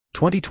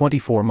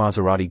2024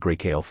 Maserati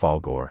Grecale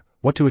Folgore.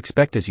 What to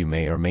expect? As you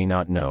may or may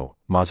not know,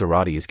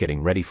 Maserati is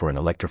getting ready for an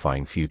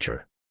electrifying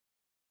future.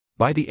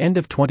 By the end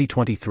of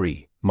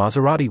 2023,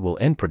 Maserati will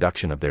end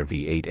production of their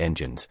V8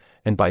 engines,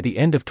 and by the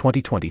end of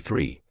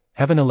 2023,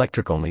 have an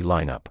electric-only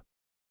lineup.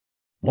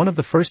 One of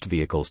the first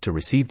vehicles to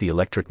receive the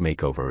electric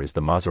makeover is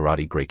the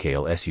Maserati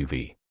Grecale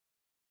SUV.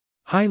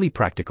 Highly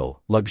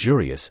practical,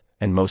 luxurious,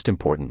 and most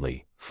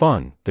importantly,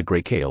 fun, the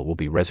Grecale will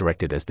be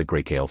resurrected as the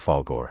Grecale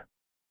Folgore.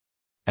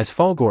 As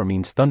Folgore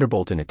means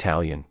thunderbolt in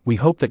Italian, we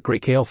hope that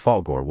Grecale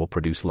Folgore will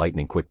produce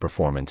lightning-quick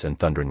performance and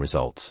thundering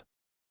results.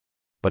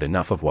 But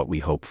enough of what we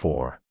hope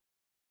for.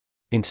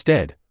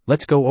 Instead,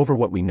 let's go over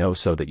what we know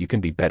so that you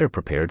can be better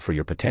prepared for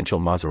your potential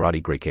Maserati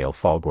Grecale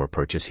Folgore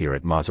purchase here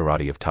at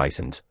Maserati of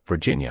Tysons,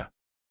 Virginia.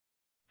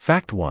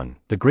 Fact 1.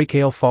 The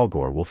Grecale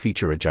Folgore will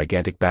feature a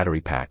gigantic battery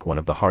pack. One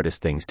of the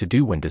hardest things to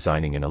do when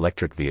designing an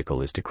electric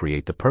vehicle is to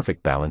create the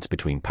perfect balance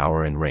between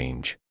power and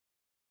range.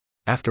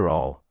 After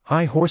all,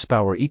 high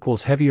horsepower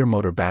equals heavier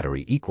motor,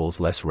 battery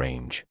equals less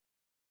range.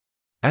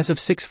 As of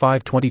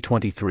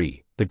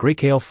 6/5/2023, the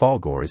Grecale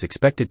Folgore is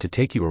expected to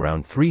take you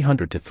around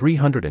 300 to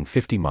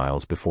 350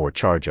 miles before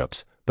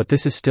charge-ups, but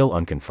this is still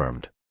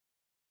unconfirmed.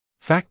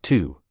 Fact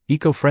 2.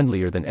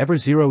 Eco-friendlier than ever.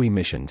 Zero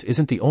emissions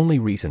isn't the only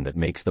reason that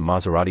makes the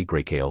Maserati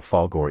Grecale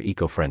Folgore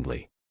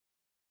eco-friendly.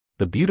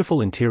 The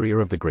beautiful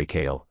interior of the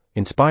Grecale,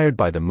 inspired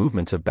by the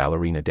movements of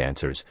ballerina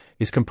dancers,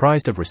 is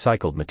comprised of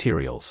recycled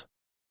materials.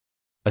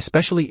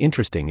 Especially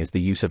interesting is the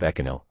use of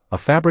Grecale, a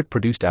fabric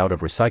produced out of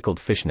recycled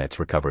fishnets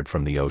recovered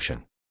from the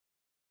ocean.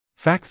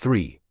 Fact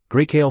 3.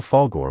 Grecale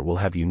Folgore will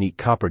have unique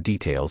copper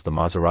details. The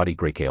Maserati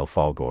Grecale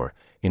Folgore,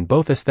 in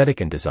both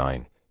aesthetic and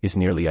design, is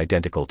nearly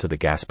identical to the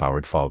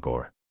gas-powered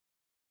Folgore.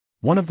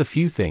 One of the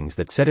few things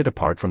that set it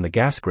apart from the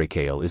gas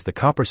Grecale is the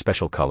copper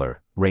special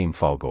color, Rame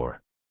Folgore.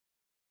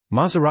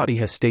 Maserati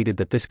has stated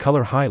that this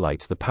color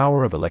highlights the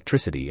power of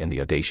electricity and the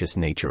audacious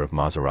nature of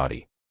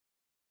Maserati.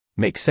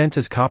 Makes sense,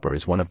 as copper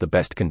is one of the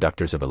best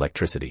conductors of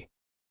electricity.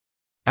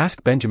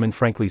 Ask Benjamin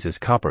Franklin's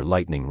copper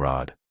lightning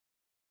rod.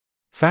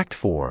 Fact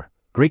 4.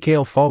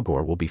 Grecale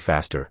Folgore will be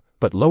faster,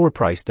 but lower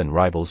priced than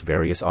rivals.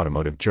 Various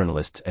automotive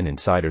journalists and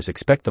insiders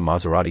expect the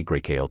Maserati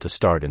Grecale to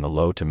start in the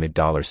low to mid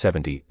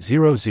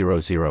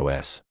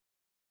 $70,000s.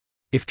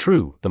 If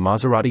true, the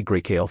Maserati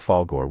Grecale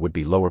Folgore would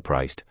be lower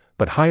priced,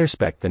 but higher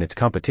spec than its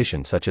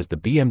competition such as the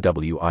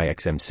BMW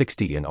iX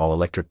M60 and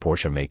all-electric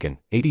Porsche Macan,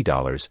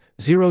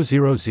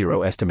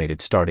 $80,000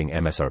 estimated starting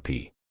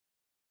MSRP.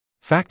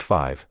 Fact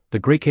 5. The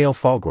Grecale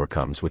Folgore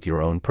comes with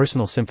your own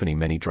personal symphony.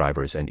 Many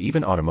drivers and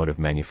even automotive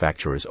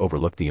manufacturers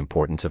overlook the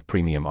importance of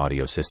premium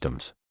audio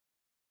systems.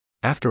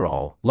 After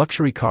all,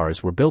 luxury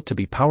cars were built to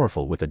be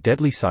powerful with a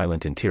deadly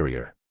silent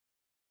interior.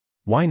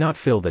 Why not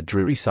fill that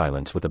dreary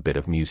silence with a bit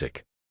of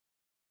music?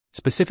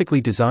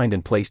 Specifically designed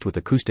and placed with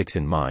acoustics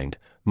in mind,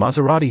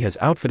 Maserati has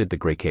outfitted the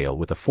Grecale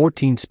with a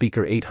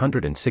 14-speaker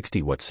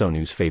 860-watt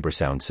Sonos Faber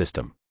sound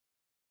system.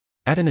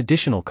 At an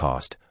additional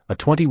cost, a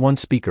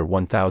 21-speaker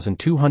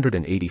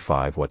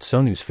 1285-watt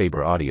Sonos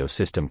Faber audio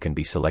system can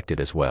be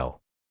selected as well.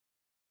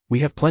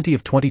 We have plenty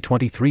of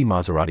 2023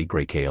 Maserati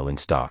Grecale in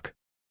stock.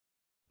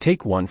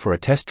 Take one for a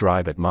test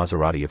drive at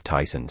Maserati of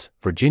Tysons,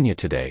 Virginia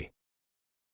today.